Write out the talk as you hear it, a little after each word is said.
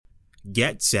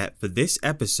Get set for this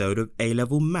episode of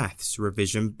A-Level Maths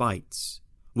Revision Bites,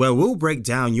 where we'll break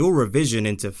down your revision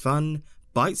into fun,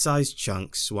 bite-sized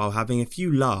chunks while having a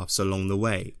few laughs along the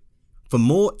way. For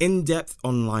more in-depth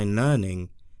online learning,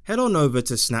 head on over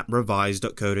to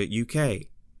snaprevise.co.uk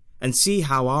and see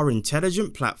how our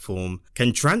intelligent platform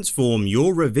can transform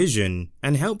your revision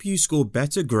and help you score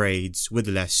better grades with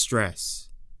less stress.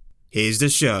 Here's the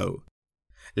show.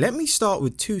 Let me start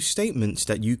with two statements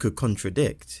that you could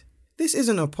contradict. This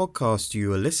isn't a podcast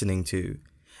you are listening to,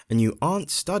 and you aren't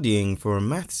studying for a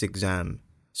maths exam,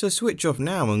 so switch off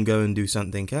now and go and do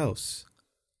something else.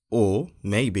 Or,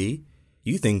 maybe,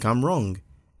 you think I'm wrong,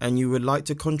 and you would like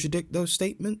to contradict those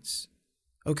statements?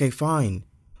 Okay, fine,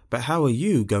 but how are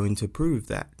you going to prove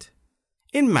that?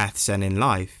 In maths and in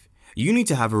life, you need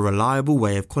to have a reliable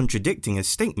way of contradicting a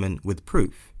statement with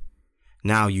proof.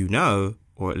 Now you know,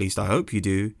 or at least I hope you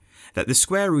do, that the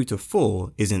square root of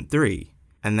 4 isn't 3.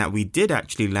 And that we did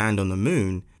actually land on the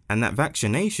moon, and that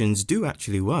vaccinations do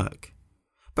actually work.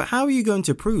 But how are you going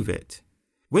to prove it?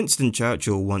 Winston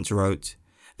Churchill once wrote,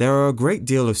 "There are a great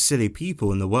deal of silly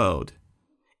people in the world."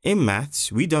 In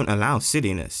maths, we don't allow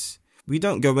silliness. We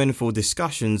don't go in for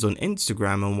discussions on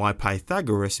Instagram on why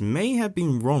Pythagoras may have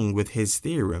been wrong with his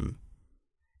theorem.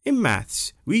 In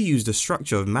maths, we use the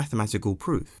structure of mathematical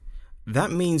proof.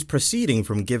 That means proceeding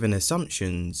from given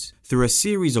assumptions through a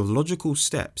series of logical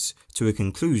steps to a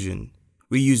conclusion.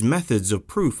 We use methods of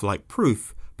proof like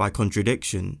proof by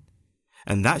contradiction.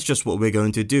 And that's just what we're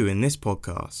going to do in this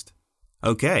podcast.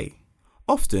 Okay,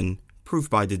 often proof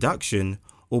by deduction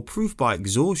or proof by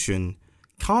exhaustion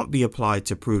can't be applied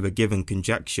to prove a given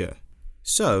conjecture.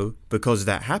 So, because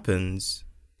that happens,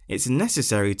 it's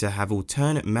necessary to have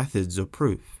alternate methods of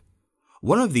proof.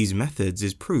 One of these methods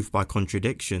is proof by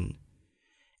contradiction.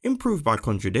 In proof by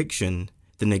contradiction,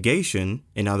 the negation,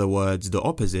 in other words the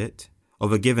opposite,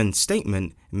 of a given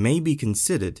statement may be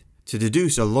considered to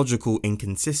deduce a logical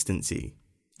inconsistency.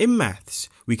 In maths,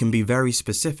 we can be very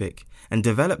specific and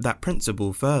develop that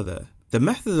principle further. The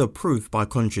method of proof by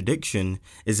contradiction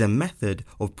is a method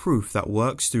of proof that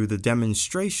works through the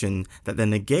demonstration that the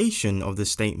negation of the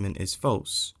statement is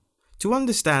false. To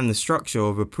understand the structure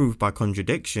of a proof by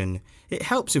contradiction, it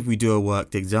helps if we do a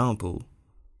worked example.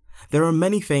 There are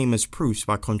many famous proofs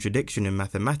by contradiction in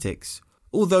mathematics,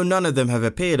 although none of them have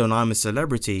appeared on I'm a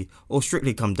Celebrity or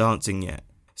Strictly Come Dancing yet,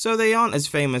 so they aren't as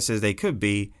famous as they could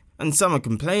be, and some are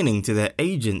complaining to their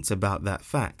agents about that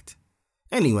fact.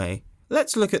 Anyway,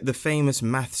 let's look at the famous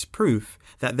maths proof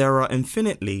that there are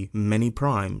infinitely many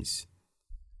primes.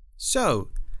 So,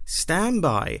 stand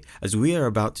by as we are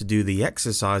about to do the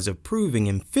exercise of proving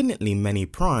infinitely many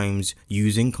primes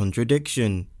using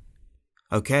contradiction.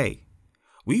 Okay.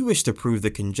 We wish to prove the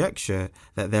conjecture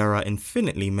that there are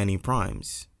infinitely many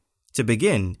primes. To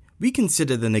begin, we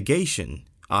consider the negation,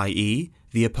 i.e.,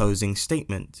 the opposing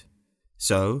statement.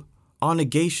 So, our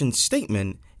negation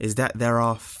statement is that there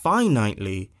are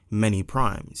finitely many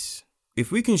primes.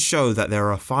 If we can show that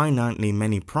there are finitely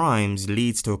many primes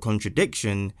leads to a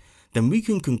contradiction, then we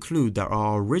can conclude that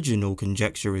our original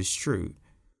conjecture is true.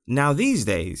 Now these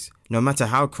days, no matter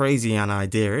how crazy an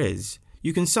idea is,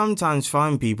 you can sometimes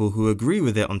find people who agree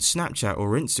with it on Snapchat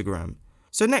or Instagram.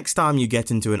 So next time you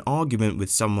get into an argument with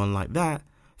someone like that,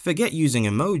 forget using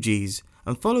emojis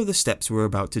and follow the steps we're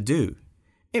about to do.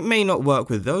 It may not work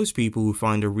with those people who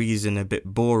find a reason a bit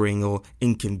boring or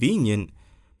inconvenient,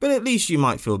 but at least you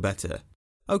might feel better.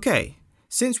 Okay,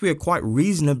 since we are quite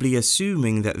reasonably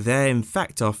assuming that there in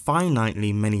fact are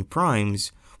finitely many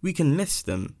primes, we can list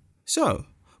them. So,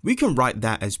 we can write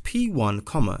that as P1,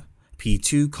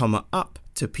 P2, up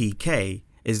to Pk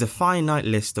is the finite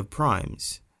list of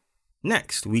primes.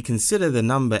 Next, we consider the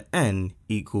number n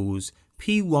equals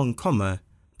P1,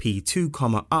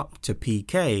 P2, up to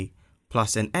Pk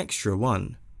plus an extra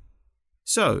 1.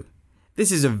 So,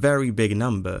 this is a very big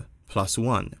number, plus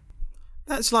 1.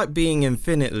 That's like being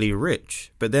infinitely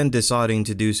rich, but then deciding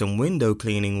to do some window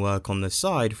cleaning work on the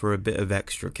side for a bit of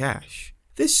extra cash.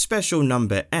 This special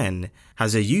number n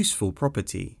has a useful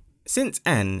property. Since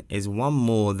n is one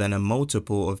more than a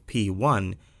multiple of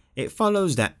P1, it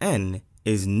follows that n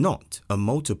is not a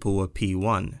multiple of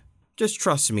P1. Just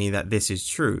trust me that this is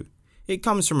true. It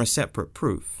comes from a separate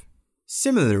proof.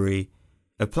 Similarly,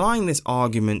 applying this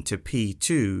argument to P2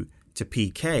 to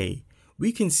Pk,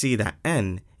 we can see that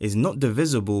n is not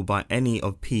divisible by any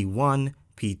of P1,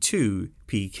 P2,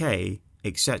 Pk,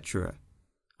 etc.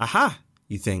 Aha,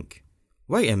 you think.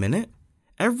 Wait a minute.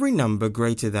 Every number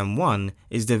greater than 1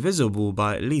 is divisible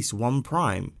by at least one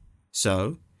prime.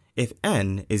 So, if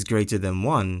n is greater than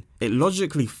 1, it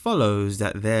logically follows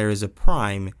that there is a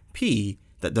prime p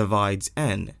that divides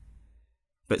n.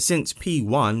 But since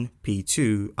P1,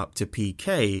 P2 up to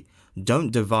Pk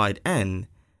don't divide n,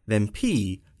 then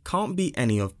P can't be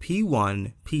any of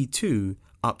P1, P2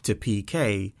 up to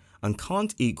Pk and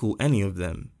can't equal any of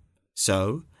them.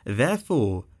 So,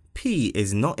 therefore, P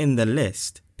is not in the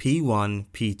list P1,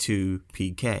 P2,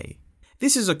 Pk.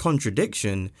 This is a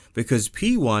contradiction because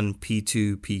P1,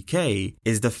 P2, Pk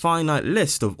is the finite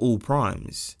list of all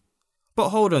primes.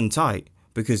 But hold on tight,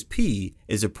 because P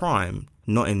is a prime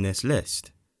not in this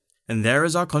list. And there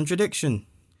is our contradiction.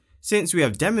 Since we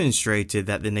have demonstrated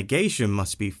that the negation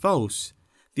must be false,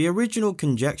 the original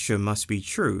conjecture must be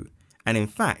true, and in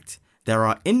fact, there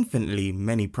are infinitely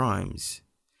many primes.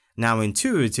 Now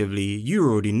intuitively, you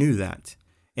already knew that.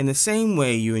 In the same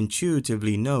way you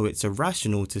intuitively know it's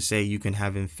irrational to say you can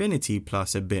have infinity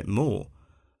plus a bit more.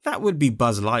 That would be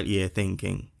Buzz Lightyear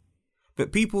thinking.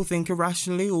 But people think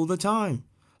irrationally all the time.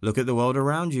 Look at the world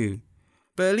around you.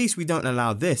 But at least we don't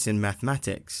allow this in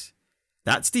mathematics.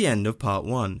 That's the end of part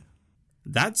 1.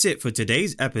 That's it for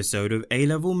today's episode of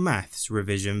A-Level Maths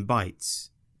Revision Bites.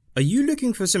 Are you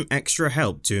looking for some extra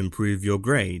help to improve your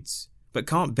grades, but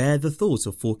can't bear the thought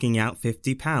of forking out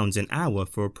 £50 an hour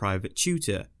for a private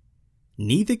tutor?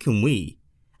 Neither can we,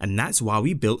 and that's why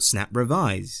we built Snap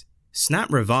Revise.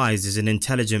 Snap Revise is an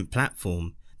intelligent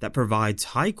platform that provides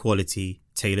high-quality,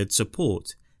 tailored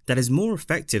support that is more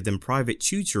effective than private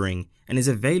tutoring and is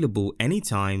available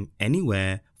anytime,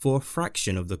 anywhere for a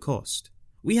fraction of the cost.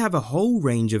 We have a whole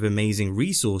range of amazing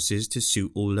resources to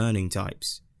suit all learning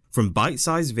types, from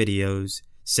bite-sized videos,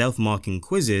 self-marking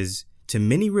quizzes, to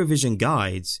mini revision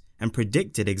guides and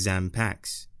predicted exam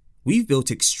packs. We've built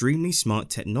extremely smart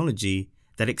technology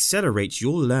that accelerates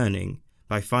your learning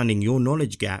by finding your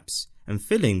knowledge gaps and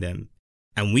filling them.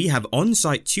 And we have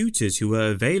on-site tutors who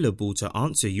are available to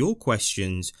answer your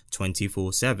questions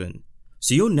 24/7,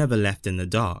 so you're never left in the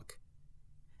dark.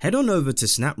 Head on over to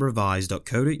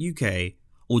snaprevise.co.uk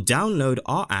or download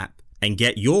our app and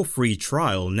get your free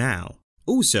trial now.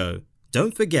 Also,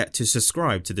 don't forget to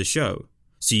subscribe to the show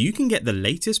so you can get the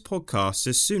latest podcasts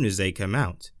as soon as they come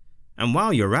out. And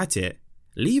while you're at it,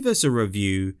 leave us a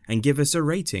review and give us a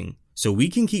rating so we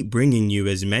can keep bringing you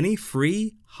as many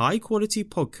free, high-quality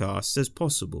podcasts as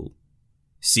possible.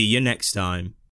 See you next time.